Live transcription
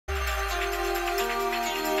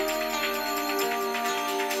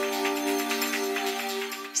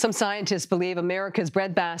Some scientists believe America's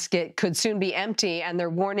breadbasket could soon be empty, and they're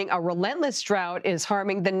warning a relentless drought is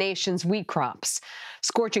harming the nation's wheat crops.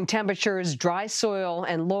 Scorching temperatures, dry soil,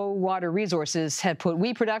 and low water resources have put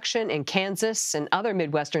wheat production in Kansas and other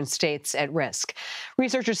Midwestern states at risk.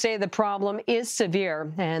 Researchers say the problem is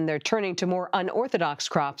severe, and they're turning to more unorthodox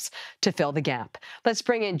crops to fill the gap. Let's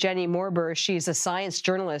bring in Jenny Morber. She's a science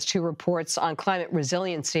journalist who reports on climate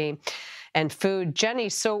resiliency and food. Jenny,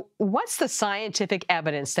 so what's the scientific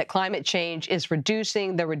evidence that climate change is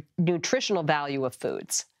reducing the nutritional value of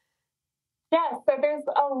foods? Yeah, so there's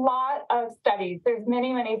a lot of studies. There's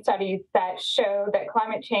many studies that show that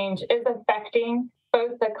climate change is affecting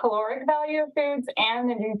both the caloric value of foods and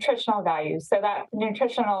the nutritional value. So that's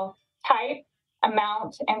nutritional type,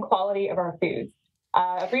 amount, and quality of our foods.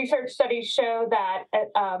 Research studies show that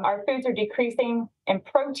our foods are decreasing in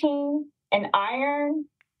protein, in iron,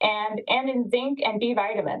 and in zinc and B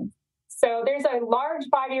vitamins. So there's a large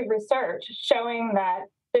body of research showing that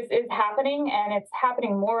this is happening, and it's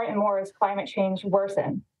happening more and more as climate change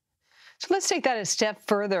worsens. So let's take that a step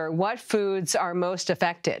further. What foods are most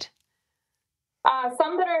affected?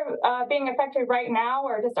 Some that are being affected right now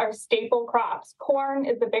are just our staple crops. Corn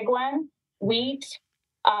is the big one, wheat,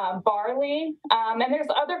 barley, and there's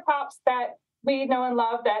other crops that we know and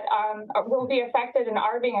love that will be affected and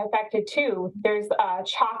are being affected too. There's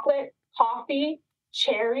chocolate, coffee,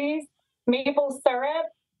 cherries, maple syrup,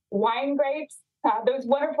 wine grapes. Those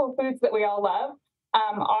wonderful foods that we all love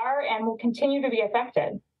are and will continue to be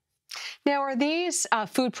affected. Now, are these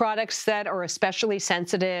food products that are especially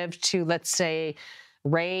sensitive to, let's say,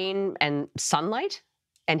 rain and sunlight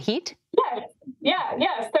and heat? Yes.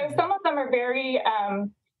 So some of them are very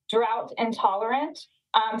drought intolerant.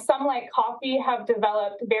 Some, like coffee, have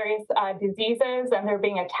developed various diseases, and they're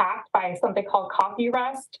being attacked by something called coffee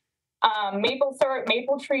rust. Maple syrup,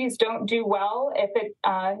 maple trees don't do well if it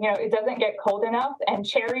doesn't get cold enough, and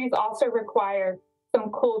cherries also require some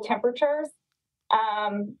cool temperatures.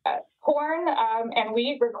 Corn and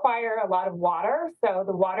wheat require a lot of water, so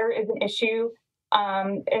the water is an issue.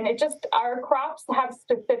 And our crops have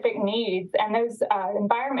specific needs, and those as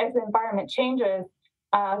the environment changes,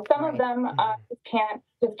 some of them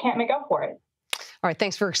just can't make up for it. All right,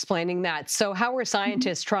 thanks for explaining that. So how are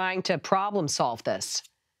scientists trying to problem solve this?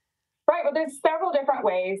 Right, well, there's several different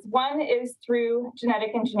ways. One is through genetic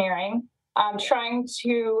engineering, trying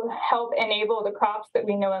to help enable the crops that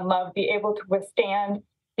we know and love be able to withstand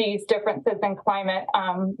these differences in climate,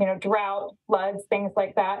 drought, floods, things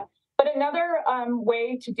like that. But another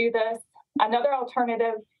way to do this, another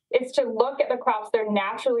alternative, is to look at the crops that are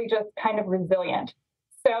naturally just kind of resilient.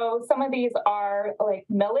 So some of these are like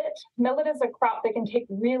millet. Millet is a crop that can take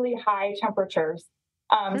really high temperatures.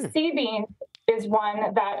 Sea beans is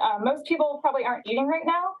one that most people probably aren't eating right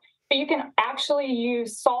now, but you can actually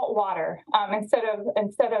use salt water instead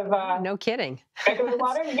of no kidding, regular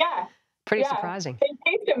water. Yeah, pretty surprising.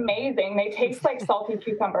 They taste amazing. They taste like salty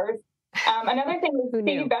cucumbers. Another thing is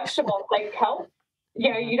seed vegetables like kelp.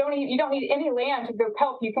 You don't need any land to grow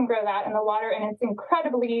kelp. You can grow that in the water, and it's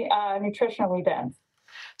incredibly nutritionally dense.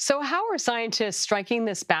 So how are scientists striking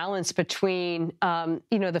this balance between,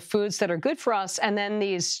 the foods that are good for us and then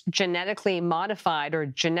these genetically modified or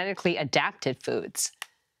genetically adapted foods?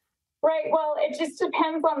 Right. Well, it just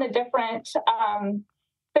depends on the different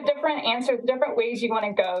answers, different ways you want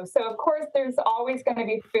to go. So, of course, there's always going to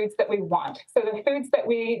be foods that we want. So the foods that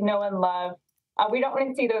we know and love, we don't want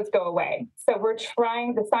to see those go away. So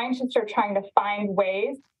the scientists are trying to find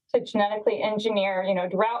ways to genetically engineer,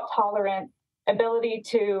 drought tolerance, ability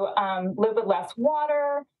to live with less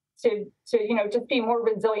water, to just be more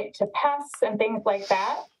resilient to pests and things like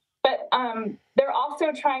that. But they're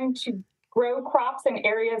also trying to grow crops in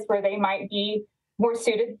areas where they might be more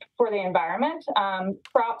suited for the environment.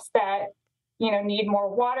 Crops that need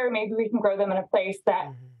more water, maybe we can grow them in a place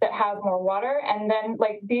that has more water. And then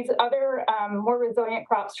like these other more resilient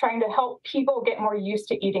crops, trying to help people get more used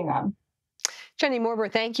to eating them. Jenny Morber,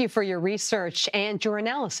 thank you for your research and your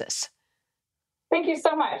analysis. Thank you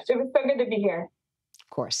so much. It was so good to be here. Of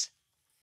course.